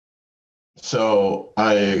So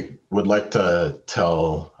I would like to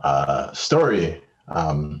tell a story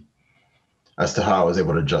as to how I was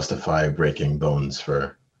able to justify breaking bones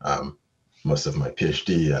for most of my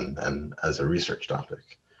PhD and as a research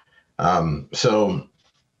topic. So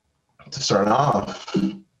to start off,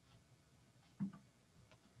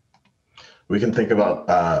 we can think about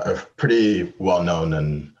a pretty well-known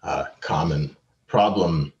and common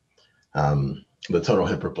problem, the total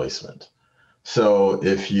hip replacement. So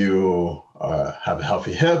if you have a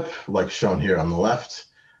healthy hip, like shown here on the left,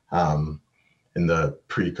 in the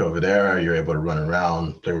pre-COVID era, you're able to run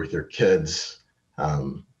around, play with your kids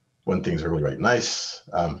when things are really nice.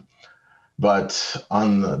 But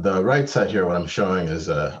on the right side here, what I'm showing is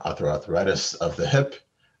osteoarthritis of the hip,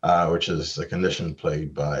 which is a condition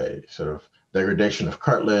plagued by sort of degradation of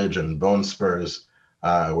cartilage and bone spurs,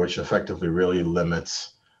 which effectively really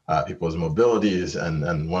limits people's mobilities.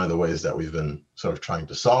 And one of the ways that we've been sort of trying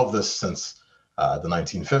to solve this since the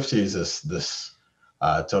 1950s is this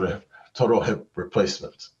total hip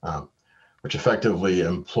replacement, which effectively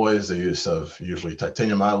employs the use of usually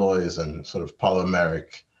titanium alloys and sort of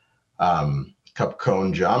polymeric cup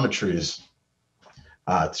cone geometries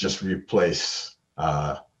to just replace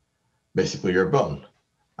basically your bone.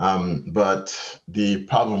 But the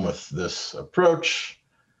problem with this approach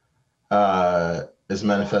is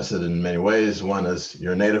manifested in many ways. One is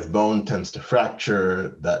your native bone tends to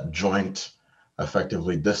fracture, that joint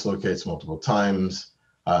effectively dislocates multiple times,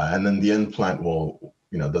 and then the implant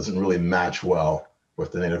doesn't really match well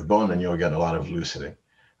with the native bone, and you'll get a lot of loosening.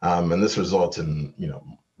 And this results in,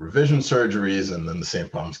 revision surgeries, and then the same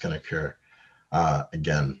problems can occur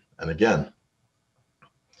again and again.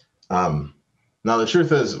 Now, the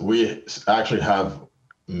truth is we actually have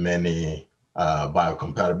many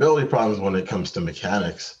biocompatibility problems when it comes to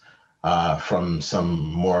mechanics from some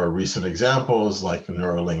more recent examples like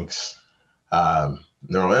Neuralink's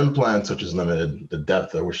neural implants, which is limited, the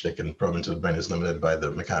depth at which they can probe into the brain is limited by the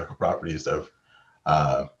mechanical properties of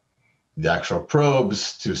the actual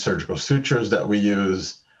probes, to surgical sutures that we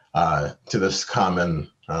use, to this common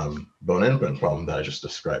bone implant problem that I just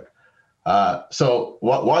described. So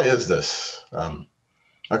why is this?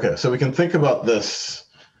 Okay, so we can think about this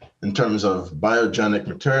in terms of biogenic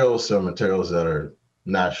materials, so materials that are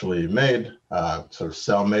naturally made, sort of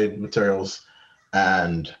cell-made materials,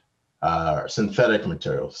 and synthetic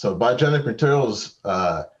materials. So biogenic materials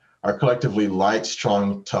are collectively light,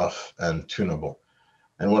 strong, tough, and tunable.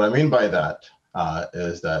 And what I mean by that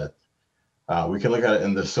is that we can look at it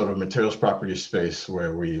in this sort of materials property space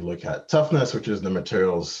where we look at toughness, which is the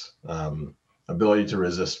material's ability to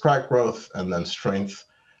resist crack growth, and then strength,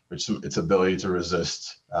 which is its ability to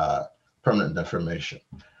resist permanent deformation.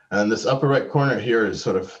 And this upper right corner here is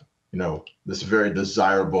sort of, this very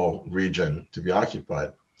desirable region to be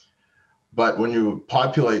occupied. But when you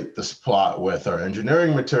populate this plot with our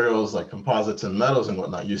engineering materials like composites and metals and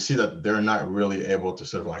whatnot, you see that they're not really able to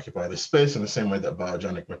sort of occupy the space in the same way that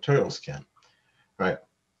biogenic materials can, right?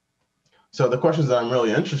 So the questions that I'm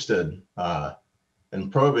really interested in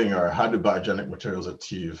probing are, how do biogenic materials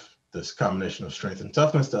achieve this combination of strength and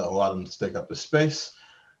toughness that allow them to take up the space?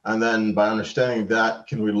 And then by understanding that,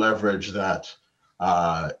 can we leverage that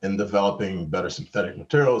in developing better synthetic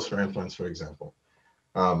materials for implants, for example?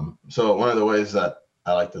 So one of the ways that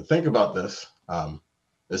I like to think about this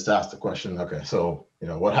is to ask the question, okay, so,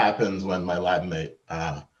 what happens when my lab mate,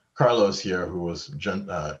 Carlos here, who was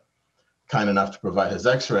kind enough to provide his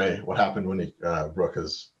x-ray, what happened when he broke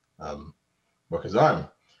his arm?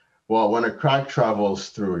 Well, when a crack travels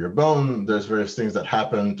through your bone, there's various things that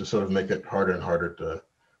happen to sort of make it harder and harder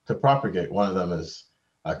to propagate. One of them is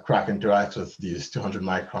a crack interacts with these 200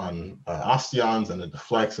 micron osteons, and it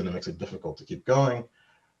deflects, and it makes it difficult to keep going.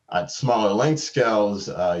 At smaller length scales,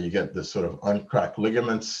 you get this sort of uncracked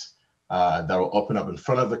ligaments that will open up in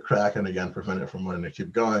front of the crack and again prevent it from wanting to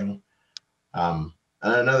keep going. And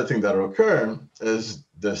another thing that will occur is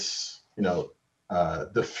this,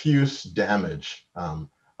 diffuse damage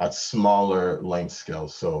at smaller length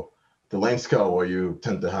scales. So the length scale where you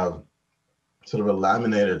tend to have sort of a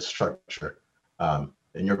laminated structure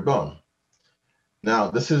in your bone.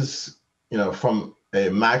 Now, this is, from a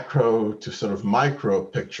macro to sort of micro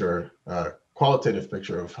picture, qualitative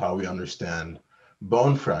picture of how we understand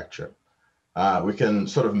bone fracture. We can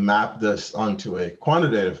sort of map this onto a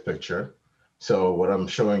quantitative picture. So what I'm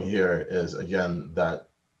showing here is, again, that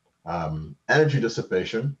energy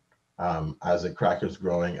dissipation as a crack is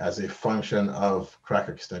growing as a function of crack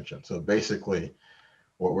extension. So basically,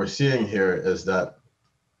 what we're seeing here is that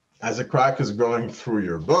as a crack is growing through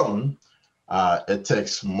your bone, it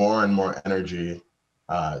takes more and more energy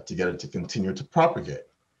to get it to continue to propagate.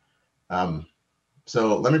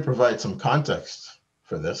 So let me provide some context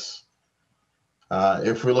for this.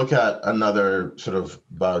 If we look at another sort of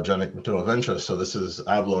biogenic material of interest, so this is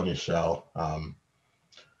abalone shell.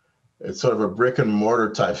 It's sort of a brick and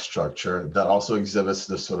mortar type structure that also exhibits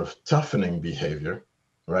this sort of toughening behavior,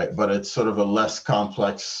 right? But it's sort of a less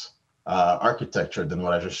complex architecture than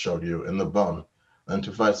what I just showed you in the bone. And to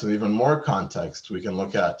provide some even more context, we can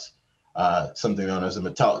look at something known as a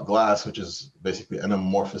metallic glass, which is basically an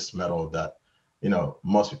amorphous metal that,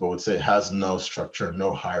 most people would say has no structure,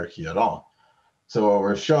 no hierarchy at all. So what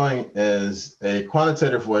we're showing is a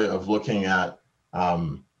quantitative way of looking at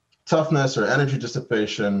toughness or energy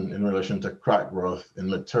dissipation in relation to crack growth in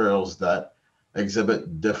materials that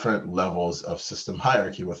exhibit different levels of system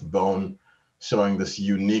hierarchy, with bone showing this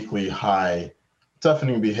uniquely high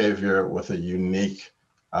toughening behavior with a unique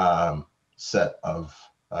set of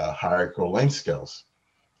hierarchical length scales,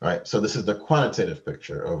 right? So this is the quantitative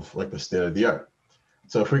picture of like the state of the art.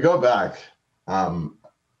 So if we go back,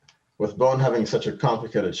 with bone having such a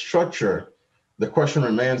complicated structure, the question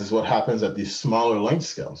remains is what happens at these smaller length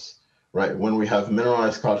scales, right? When we have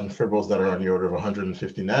mineralized collagen fibrils that are on the order of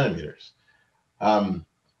 150 nanometers. One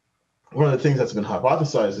of the things that's been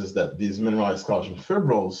hypothesized is that these mineralized collagen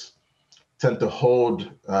fibrils tend to hold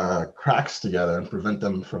cracks together and prevent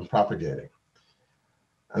them from propagating.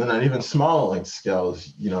 And then at even smaller length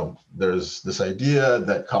scales, there's this idea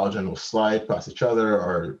that collagen will slide past each other,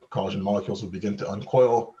 or collagen molecules will begin to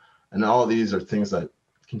uncoil. And all of these are things that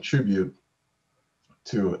contribute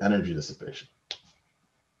to energy dissipation.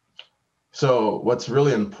 So what's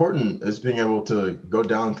really important is being able to go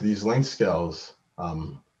down to these length scales,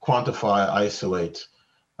 quantify, isolate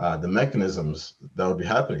the mechanisms that would be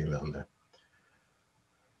happening down there.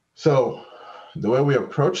 So the way we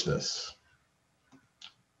approach this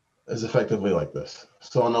is effectively like this.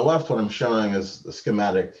 So on the left, what I'm showing is the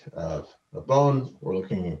schematic of a bone. We're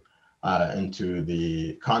looking into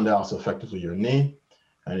the condyle, so effectively your knee.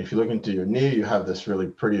 And if you look into your knee, you have this really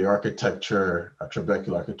pretty architecture, a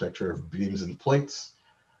trabecular architecture of beams and plates.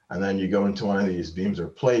 And then you go into one of these beams or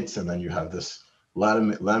plates, and then you have this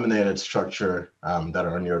laminated structure that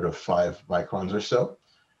are on the order of 5 microns or so.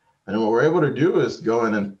 And what we're able to do is go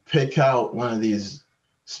in and pick out one of these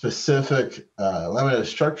specific laminated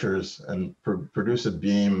structures and produce a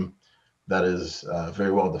beam that is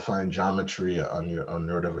very well defined geometry on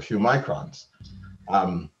the order of a few microns.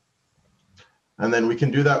 And then we can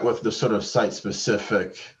do that with the sort of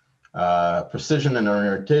site-specific precision and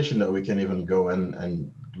orientation that we can even go in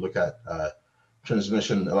and look at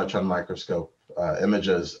transmission electron microscope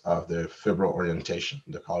images of the fibril orientation,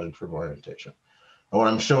 the collagen fibril orientation. And what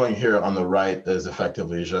I'm showing here on the right is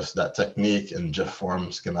effectively just that technique in GIF form,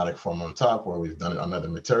 schematic form on top, where we've done it on other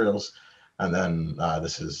materials. And then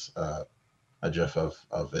this is a GIF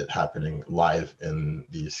of it happening live in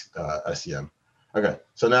these SEM. Okay,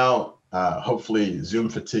 so now hopefully Zoom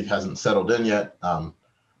fatigue hasn't settled in yet,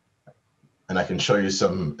 and I can show you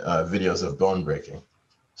some videos of bone breaking.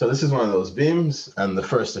 So this is one of those beams, and the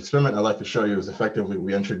first experiment I'd like to show you is effectively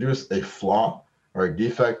we introduce a flaw or a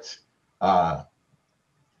defect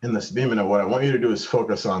in this beam, and what I want you to do is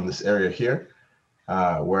focus on this area here,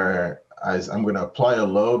 where I'm going to apply a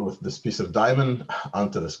load with this piece of diamond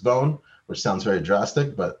onto this bone, which sounds very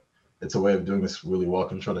drastic, but it's a way of doing this really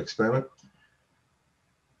well-controlled experiment.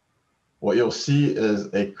 What you'll see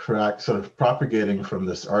is a crack sort of propagating from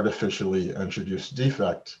this artificially introduced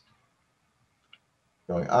defect,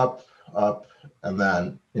 going up, up, and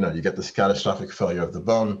then you get this catastrophic failure of the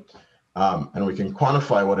bone. And we can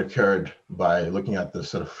quantify what occurred by looking at the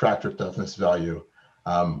sort of fracture toughness value,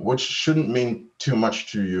 which shouldn't mean too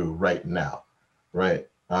much to you right now, right?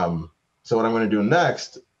 So what I'm going to do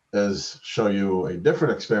next is show you a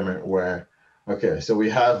different experiment where, okay, so we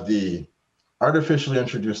have the artificially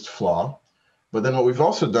introduced flaw, but then what we've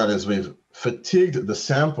also done is we've fatigued the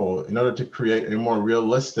sample in order to create a more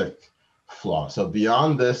realistic flaw. So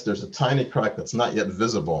beyond this, there's a tiny crack that's not yet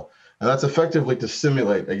visible. And that's effectively to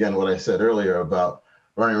simulate, again, what I said earlier about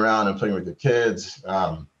running around and playing with your kids,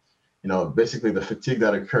 basically the fatigue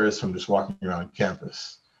that occurs from just walking around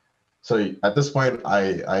campus. So at this point,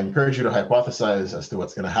 I encourage you to hypothesize as to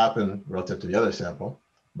what's going to happen relative to the other sample,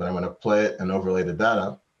 but I'm going to play it and overlay the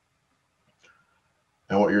data.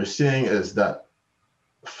 And what you're seeing is that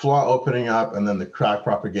flaw opening up and then the crack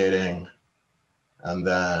propagating and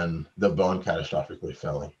then the bone catastrophically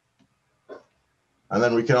failing. And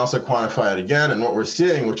then we can also quantify it again. And what we're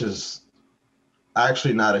seeing, which is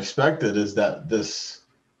actually not expected, is that this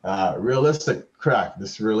realistic crack,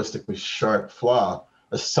 this realistically sharp flaw,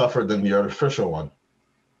 is tougher than the artificial one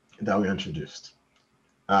that we introduced.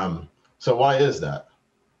 So why is that?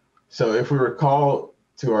 So if we recall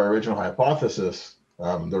to our original hypothesis,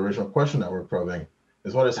 the original question that we're probing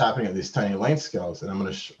is what is happening at these tiny length scales. And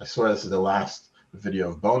I swear this is the last video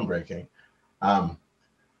of bone breaking.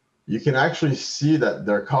 You can actually see that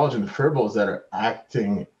there are collagen fibrils that are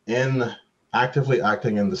actively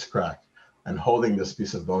acting in this crack and holding this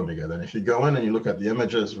piece of bone together. And if you go in and you look at the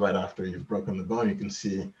images right after you've broken the bone, you can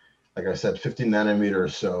see, like I said, 50 nanometer or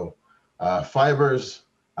so fibers,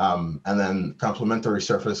 and then complementary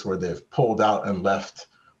surface where they've pulled out and left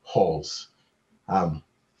holes.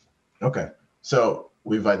 Okay, so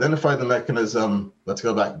we've identified the mechanism. Let's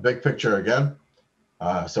go back, big picture again.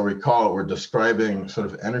 So recall, we're describing sort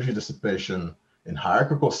of energy dissipation in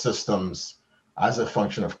hierarchical systems as a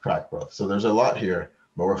function of crack growth. So there's a lot here,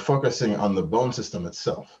 but we're focusing on the bone system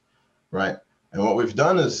itself, right? And what we've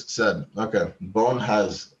done is said, okay, bone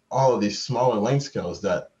has all of these smaller length scales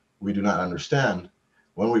that we do not understand.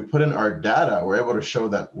 When we put in our data, we're able to show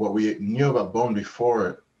that what we knew about bone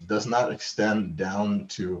before does not extend down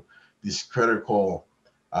to these critical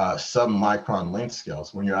sub-micron length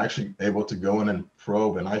scales. When you're actually able to go in and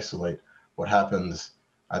probe and isolate what happens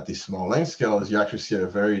at these small length scales, you actually see a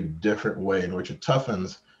very different way in which it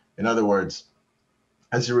toughens. In other words,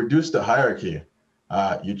 as you reduce the hierarchy,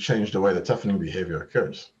 you change the way the toughening behavior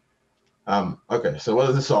occurs. Okay, so what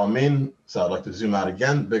does this all mean? So I'd like to zoom out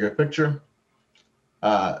again, bigger picture.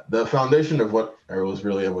 The foundation of what I was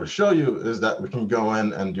really able to show you is that we can go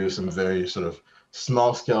in and do some very sort of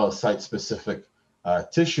small scale site-specific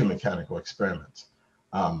tissue mechanical experiments.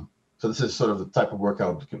 So this is sort of the type of work I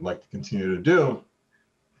would like to continue to do.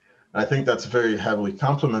 And I think that's very heavily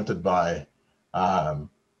complemented by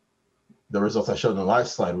the results I showed in the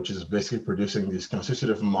last slide, which is basically producing these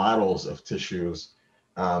constitutive models of tissues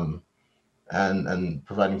and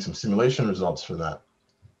providing some simulation results for that.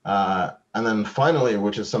 And then finally,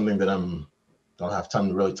 which is something that don't have time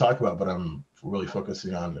to really talk about, but I'm really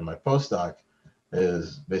focusing on in my postdoc,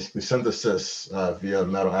 is basically synthesis via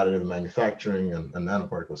metal additive manufacturing and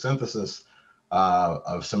nanoparticle synthesis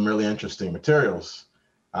of some really interesting materials.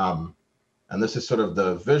 And this is sort of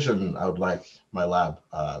the vision I would like my lab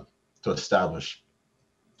to establish.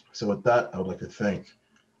 So with that, I would like to thank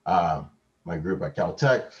my group at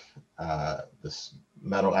Caltech, this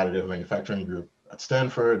metal additive manufacturing group at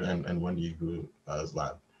Stanford, and Wendy Gu's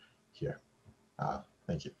lab here.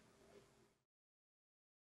 Thank you.